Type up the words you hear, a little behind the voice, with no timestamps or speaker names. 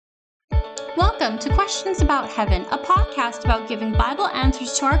Welcome to Questions About Heaven, a podcast about giving Bible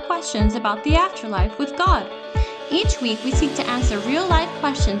answers to our questions about the afterlife with God. Each week, we seek to answer real-life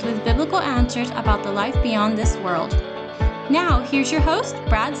questions with biblical answers about the life beyond this world. Now, here's your host,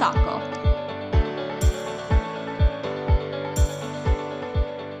 Brad Zockel.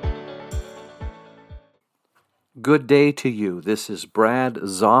 Good day to you. This is Brad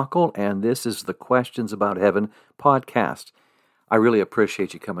Zockel, and this is the Questions About Heaven podcast. I really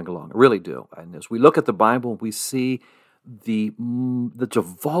appreciate you coming along. I really do. And as we look at the Bible, we see the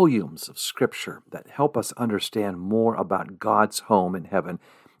volumes of Scripture that help us understand more about God's home in heaven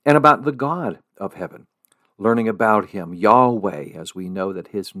and about the God of heaven. Learning about Him, Yahweh, as we know that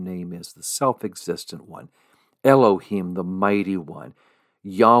His name is the self-existent one, Elohim, the mighty one,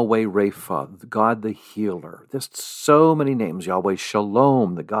 Yahweh Rapha, God the healer. There's so many names. Yahweh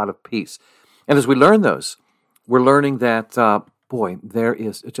Shalom, the God of peace. And as we learn those, we're learning that, there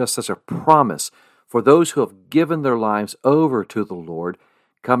is just such a promise for those who have given their lives over to the Lord,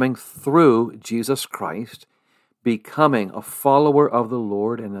 coming through Jesus Christ, becoming a follower of the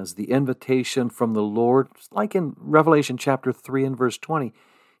Lord, and as the invitation from the Lord, like in Revelation chapter 3 and verse 20,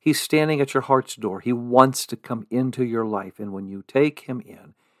 He's standing at your heart's door. He wants to come into your life. And when you take Him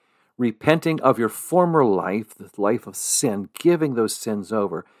in, repenting of your former life, the life of sin, giving those sins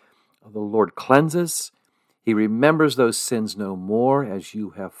over, the Lord cleanses. He remembers those sins no more. As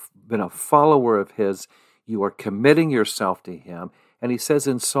you have been a follower of His, you are committing yourself to Him. And He says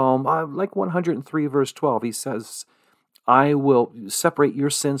in Psalm, like 103 verse 12, He says, I will separate your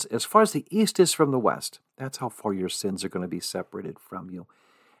sins as far as the east is from the west. That's how far your sins are going to be separated from you.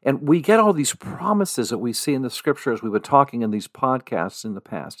 And we get all these promises that we see in the Scripture as we've been talking in these podcasts in the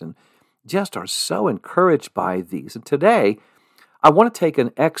past, and just are so encouraged by these. And today, I want to take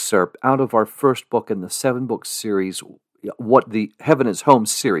an excerpt out of our first book in the 7-book series, What the Heaven is Home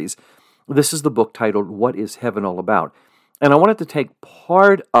series. This is the book titled, What is Heaven All About? And I wanted to take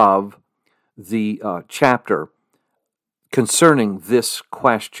part of the chapter concerning this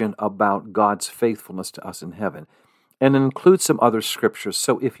question about God's faithfulness to us in heaven, and include some other scriptures.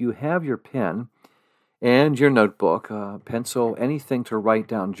 So if you have your pen and your notebook, pencil, anything to write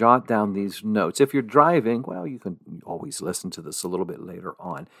down, jot down these notes. If you're driving, well, you can always listen to this a little bit later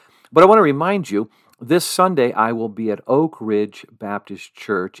on. But I want to remind you, this Sunday I will be at Oak Ridge Baptist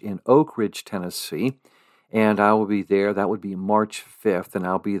Church in Oak Ridge, Tennessee, and I will be there. That would be March 5th, and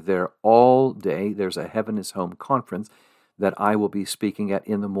I'll be there all day. There's a Heaven is Home conference that I will be speaking at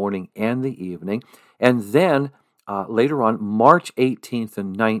in the morning and the evening. And then later on, March 18th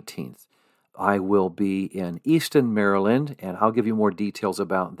and 19th, I will be in Easton, Maryland, and I'll give you more details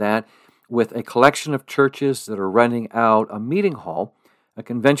about that, with a collection of churches that are renting out a meeting hall, a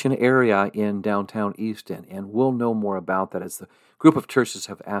convention area in downtown Easton, and we'll know more about that as the group of churches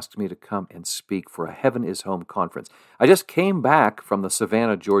have asked me to come and speak for a Heaven is Home conference. I just came back from the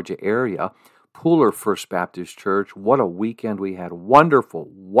Savannah, Georgia area, Pooler First Baptist Church. What a weekend we had. Wonderful,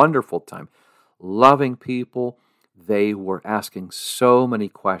 wonderful time. Loving people. They were asking so many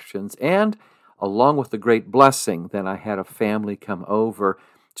questions, and along with the great blessing, then I had a family come over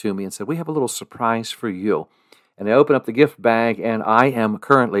to me and said, we have a little surprise for you. And I opened up the gift bag, and I am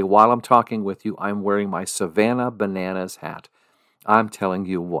currently, while I'm talking with you, I'm wearing my Savannah Bananas hat. I'm telling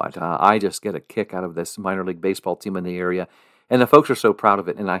you what, I just get a kick out of this minor league baseball team in the area, and the folks are so proud of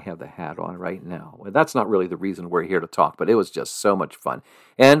it, and I have the hat on right now. Well, that's not really the reason we're here to talk, but it was just so much fun.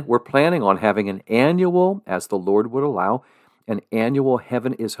 And we're planning on having an annual, as the Lord would allow, an annual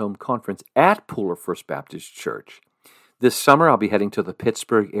Heaven is Home conference at Pooler First Baptist Church. This summer, I'll be heading to the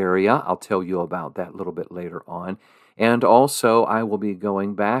Pittsburgh area. I'll tell you about that a little bit later on. And also, I will be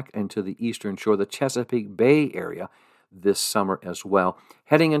going back into the Eastern Shore, the Chesapeake Bay area, this summer as well.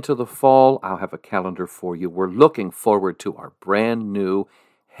 Heading into the fall, I'll have a calendar for you. We're looking forward to our brand new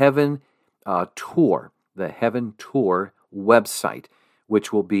Heaven Tour, the Heaven Tour website,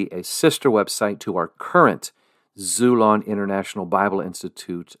 which will be a sister website to our current Zulon International Bible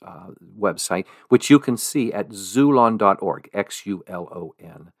Institute website, which you can see at zulon.org, XULON.org.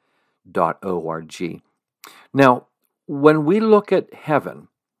 Now, when we look at heaven,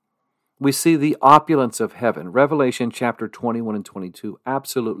 we see the opulence of heaven. Revelation chapter 21 and 22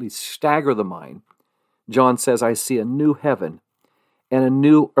 absolutely stagger the mind. John says, I see a new heaven and a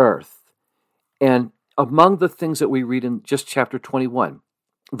new earth. And among the things that we read in just chapter 21,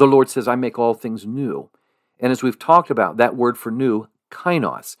 the Lord says, I make all things new. And as we've talked about, that word for new,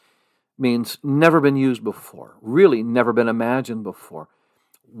 kainos, means never been used before, really never been imagined before.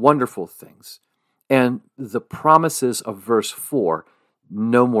 Wonderful things. And the promises of verse 4,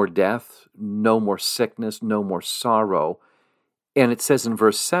 no more death, no more sickness, no more sorrow. And it says in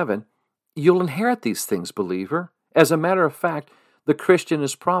verse 7, You'll inherit these things, believer. As a matter of fact, the Christian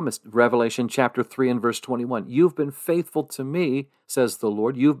is promised, Revelation chapter 3 and verse 21. You've been faithful to me, says the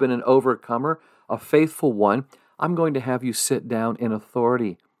Lord. You've been an overcomer, a faithful one. I'm going to have you sit down in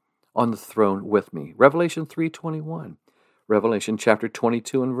authority on the throne with me. Revelation 3:21. Revelation chapter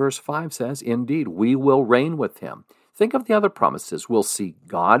 22 and verse 5 says, indeed, we will reign with him. Think of the other promises. We'll see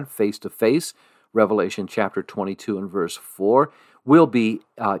God face to face. Revelation chapter 22 and verse 4. We'll be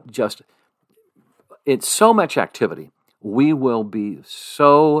it's so much activity. We will be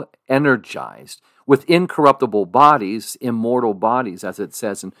so energized with incorruptible bodies, immortal bodies, as it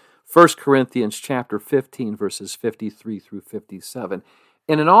says in 1 Corinthians chapter 15, verses 53 through 57.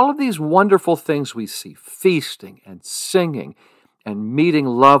 And in all of these wonderful things we see, feasting and singing and meeting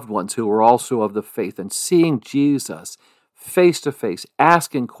loved ones who are also of the faith and seeing Jesus face to face,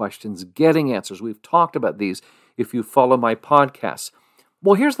 asking questions, getting answers. We've talked about these if you follow my podcasts.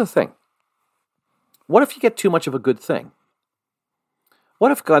 Well, here's the thing. What if you get too much of a good thing?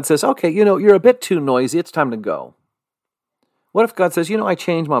 What if God says, okay, you're a bit too noisy, it's time to go? What if God says, I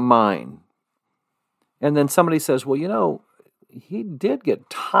changed my mind? And then somebody says, well, he did get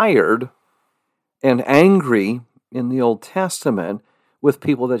tired and angry in the Old Testament with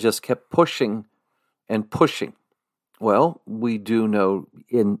people that just kept pushing and pushing. Well, we do know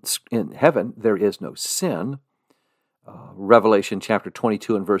in heaven there is no sin. Revelation chapter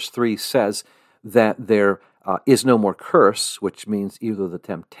 22 and verse 3 says that there is no more curse, which means either the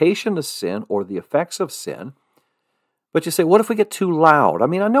temptation to sin or the effects of sin. But you say, what if we get too loud? I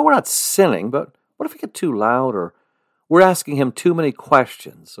mean, I know we're not sinning, but what if we get too loud, or we're asking him too many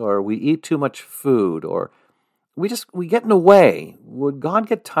questions, or we eat too much food, or we get in the way? Would God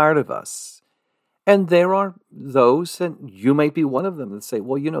get tired of us? And there are those, and you may be one of them, that say,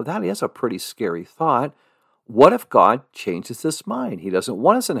 well, that is a pretty scary thought. What if God changes his mind? He doesn't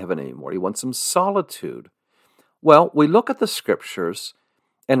want us in heaven anymore. He wants some solitude. Well, we look at the scriptures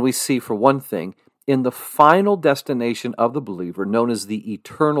and we see, for one thing, in the final destination of the believer, known as the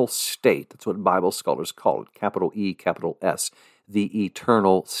eternal state. That's what Bible scholars call it, capital E, capital S, the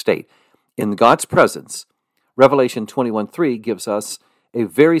eternal state. In God's presence, Revelation 21:3 gives us a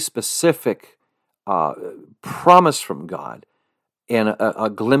very specific promise from God and a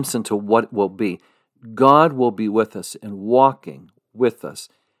glimpse into what it will be. God will be with us and walking with us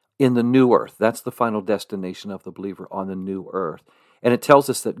in the new earth. That's the final destination of the believer, on the new earth. And it tells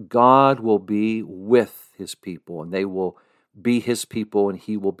us that God will be with his people, and they will be his people, and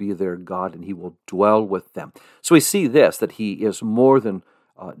he will be their God, and he will dwell with them. So we see this, that he is more than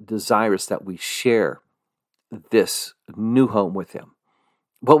desirous that we share this new home with him.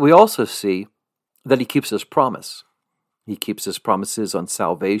 But we also see that he keeps his promise. He keeps his promises on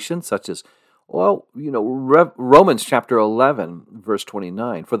salvation, such as, Romans chapter 11, verse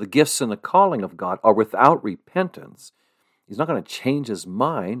 29, for the gifts and the calling of God are without repentance. He's not going to change his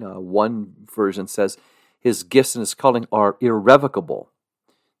mind. One version says his gifts and his calling are irrevocable.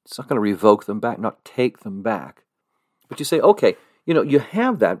 He's not going to revoke them back, not take them back. But you say, okay, you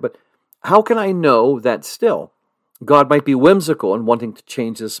have that, but how can I know that still God might be whimsical and wanting to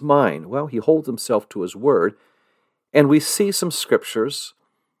change his mind? Well, he holds himself to his word, and we see some scriptures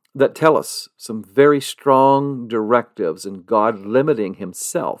that tell us some very strong directives in God limiting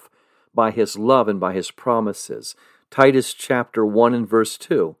himself by his love and by his promises. Titus chapter 1 and verse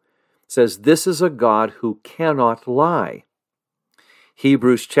 2 says, this is a God who cannot lie.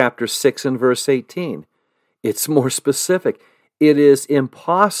 Hebrews chapter 6 and verse 18, it's more specific. It is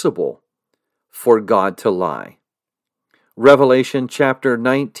impossible for God to lie. Revelation chapter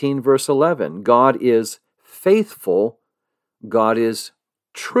 19 verse 11, God is faithful, God is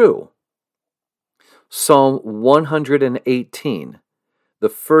true. Psalm 118, the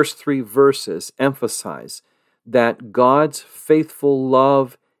first 3 verses emphasize that God's faithful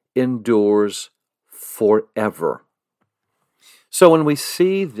love endures forever. So when we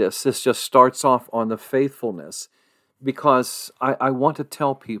see this just starts off on the faithfulness, because I want to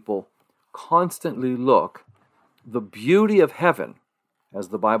tell people, constantly look, the beauty of heaven, as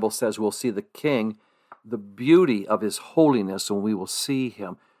the Bible says, we'll see the King, the beauty of his holiness, and we will see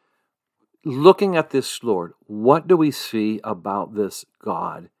him. Looking at this Lord, what do we see about this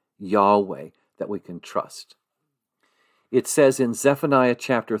God, Yahweh, that we can trust? It says in Zephaniah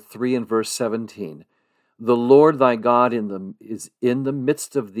chapter 3 and verse 17, the Lord thy God is in the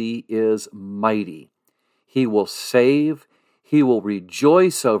midst of thee is mighty. He will save, he will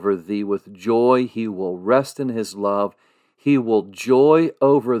rejoice over thee with joy, he will rest in his love, he will joy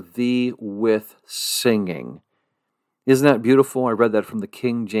over thee with singing. Isn't that beautiful? I read that from the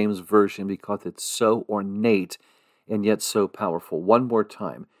King James Version because it's so ornate and yet so powerful. One more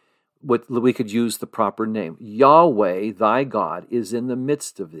time. we could use the proper name. Yahweh, thy God, is in the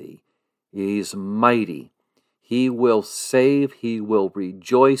midst of thee. He's mighty. He will save. He will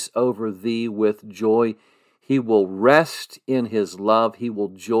rejoice over thee with joy. He will rest in his love. He will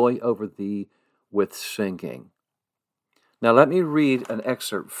joy over thee with singing. Now let me read an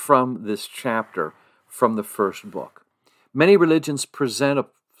excerpt from this chapter from the first book. Many religions present a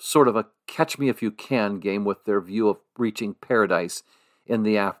sort of a catch-me-if-you-can game with their view of reaching paradise in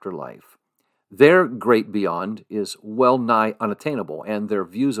the afterlife. Their great beyond is well nigh unattainable, and their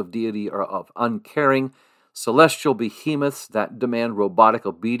views of deity are of uncaring, celestial behemoths that demand robotic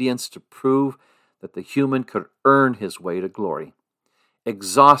obedience to prove that the human could earn his way to glory.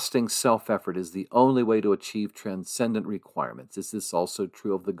 Exhausting self-effort is the only way to achieve transcendent requirements. Is this also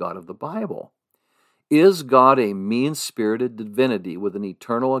true of the God of the Bible? Is God a mean-spirited divinity with an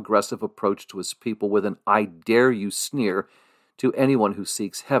eternal aggressive approach to his people with an "I dare you" sneer to anyone who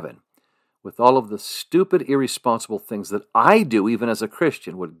seeks heaven? With all of the stupid, irresponsible things that I do even as a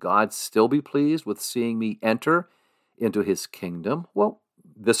Christian, would God still be pleased with seeing me enter into his kingdom? Well,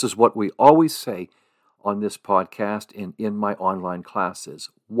 this is what we always say on this podcast and in my online classes.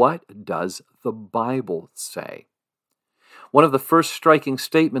 What does the Bible say? One of the first striking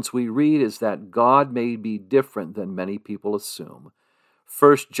statements we read is that God may be different than many people assume.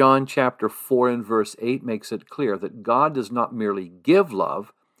 1 John chapter 4 and verse 8 makes it clear that God does not merely give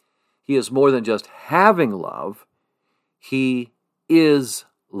love. He is more than just having love. He is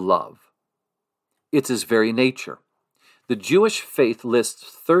love. It's his very nature. The Jewish faith lists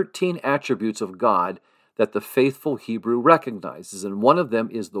 13 attributes of God that the faithful Hebrew recognizes, and one of them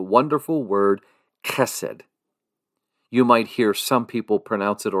is the wonderful word chesed. You might hear some people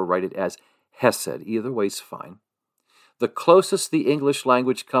pronounce it or write it as hesed. Either way's fine. The closest the English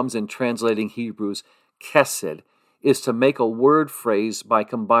language comes in translating Hebrew's chesed is to make a word phrase by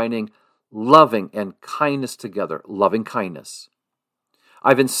combining loving and kindness together, loving kindness.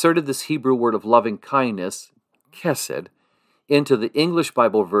 I've inserted this Hebrew word of loving kindness, chesed, into the English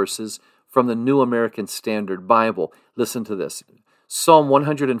Bible verses from the New American Standard Bible. Listen to this. Psalm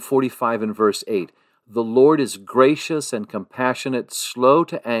 145 and verse 8. The Lord is gracious and compassionate, slow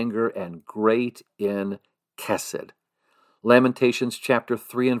to anger, and great in chesed. Lamentations chapter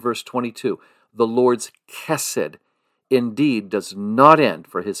 3 and verse 22. The Lord's chesed indeed does not end,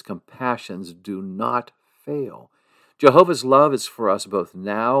 for his compassions do not fail. Jehovah's love is for us both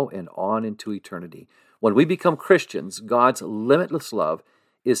now and on into eternity. When we become Christians, God's limitless love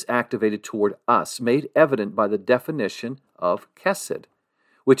is activated toward us, made evident by the definition of chesed,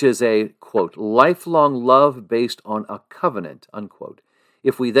 which is a, quote, lifelong love based on a covenant, unquote.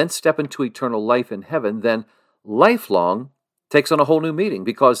 If we then step into eternal life in heaven, then lifelong takes on a whole new meaning,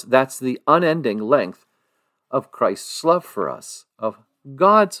 because that's the unending length of Christ's love for us, of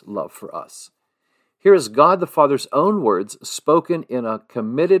God's love for us. Here is God the Father's own words spoken in a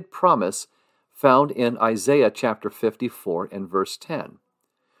committed promise found in Isaiah chapter 54 and verse 10.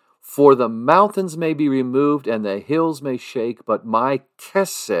 For the mountains may be removed and the hills may shake, but my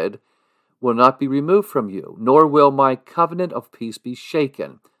chesed will not be removed from you, nor will my covenant of peace be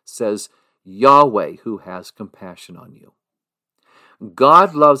shaken, says Yahweh, who has compassion on you.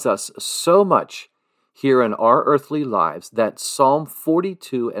 God loves us so much here in our earthly lives that Psalm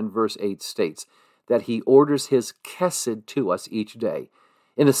 42 and verse 8 states that he orders his chesed to us each day,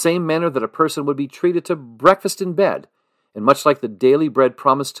 in the same manner that a person would be treated to breakfast in bed. And much like the daily bread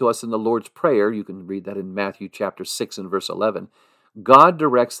promised to us in the Lord's Prayer, you can read that in Matthew chapter 6 and verse 11, God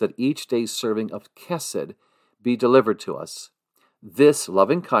directs that each day's serving of chesed be delivered to us. This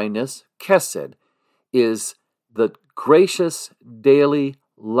loving kindness, chesed, is the gracious daily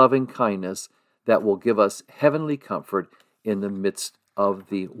loving kindness that will give us heavenly comfort in the midst of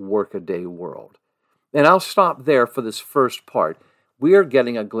the workaday world. And I'll stop there for this first part. We are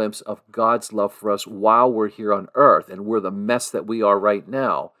getting a glimpse of God's love for us while we're here on earth, and we're the mess that we are right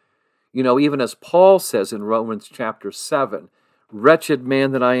now. You know, even as Paul says in Romans chapter 7, wretched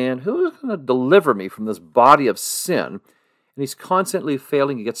man that I am, who is going to deliver me from this body of sin? And he's constantly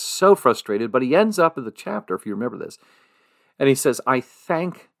failing. He gets so frustrated, but he ends up in the chapter, if you remember this, and he says, I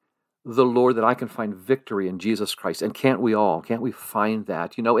thank the Lord that I can find victory in Jesus Christ. And can't we all? Can't we find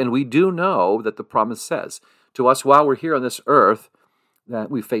that? You know, and we do know that the promise says to us while we're here on this earth that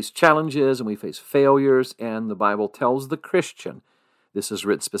we face challenges and we face failures, and the Bible tells the Christian, this is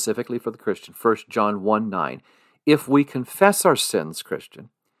written specifically for the Christian, 1 John 1:9, if we confess our sins, Christian,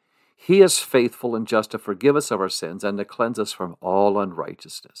 he is faithful and just to forgive us of our sins and to cleanse us from all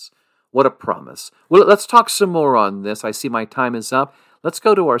unrighteousness. What a promise. Well, let's talk some more on this. I see my time is up. Let's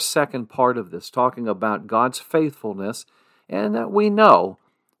go to our second part of this, talking about God's faithfulness, and that we know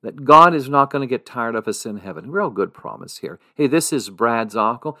that God is not going to get tired of us in heaven. Real good promise here. Hey, this is Brad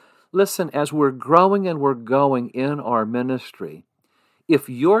Zockel. Listen, as we're growing and we're going in our ministry, if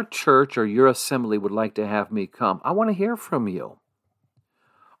your church or your assembly would like to have me come, I want to hear from you.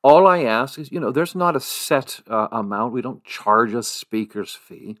 All I ask is, there's not a set amount. We don't charge a speaker's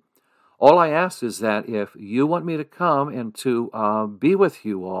fee. All I ask is that if you want me to come and to be with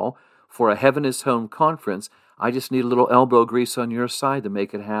you all for a Heaven is Home conference, I just need a little elbow grease on your side to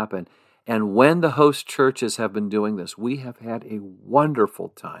make it happen. And when the host churches have been doing this, we have had a wonderful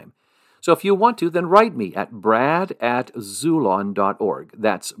time. So if you want to, then write me at brad@xulon.org.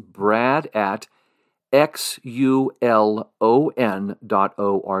 That's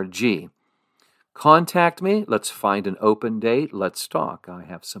brad@xulon.org. Contact me. Let's find an open date. Let's talk. I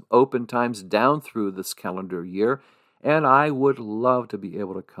have some open times down through this calendar year, and I would love to be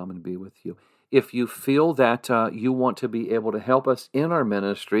able to come and be with you. If you feel that you want to be able to help us in our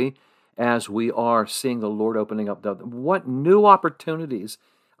ministry as we are seeing the Lord opening up what new opportunities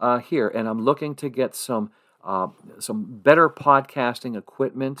here, and I'm looking to get some better podcasting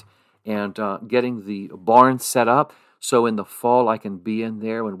equipment and getting the barn set up so in the fall I can be in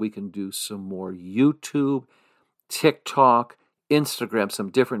there and we can do some more YouTube, TikTok, Instagram,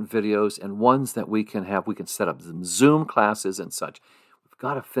 some different videos and ones that we can set up some Zoom classes and such. We've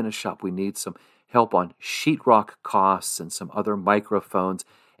got to finish up. We need some help on sheetrock costs and some other microphones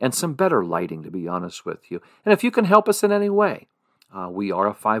and some better lighting, to be honest with you. And if you can help us in any way, we are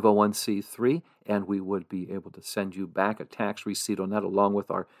a 501c3, and we would be able to send you back a tax receipt on that along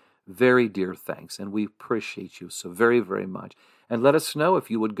with our very dear thanks. And we appreciate you so very, very much. And let us know if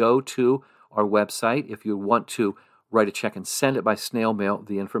you would go to our website. If you want to write a check and send it by snail mail,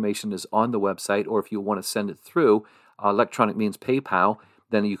 the information is on the website. Or if you want to send it through electronic means PayPal,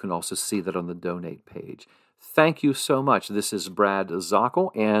 then you can also see that on the donate page. Thank you so much. This is Brad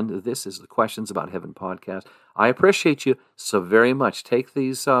Zockel, and this is the Questions About Heaven podcast. I appreciate you so very much. Take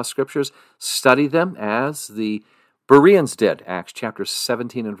these scriptures, study them as the Bereans did, Acts chapter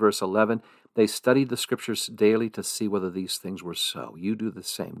 17 and verse 11. They studied the scriptures daily to see whether these things were so. You do the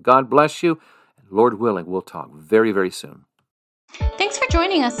same. God bless you, and Lord willing, we'll talk very, very soon. Thanks for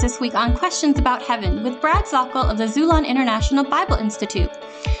joining us this week on Questions About Heaven with Brad Zockel of the Xulon International Bible Institute.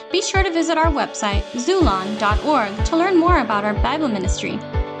 Be sure to visit our website, xulon.org, to learn more about our Bible ministry.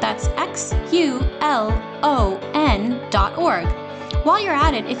 That's xulon.org. While you're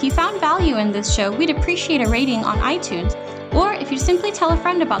at it, if you found value in this show, we'd appreciate a rating on iTunes. Or if you'd simply tell a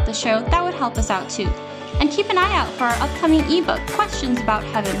friend about the show, that would help us out too. And keep an eye out for our upcoming ebook, Questions About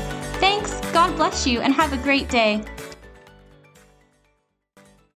Heaven. Thanks, God bless you, and have a great day.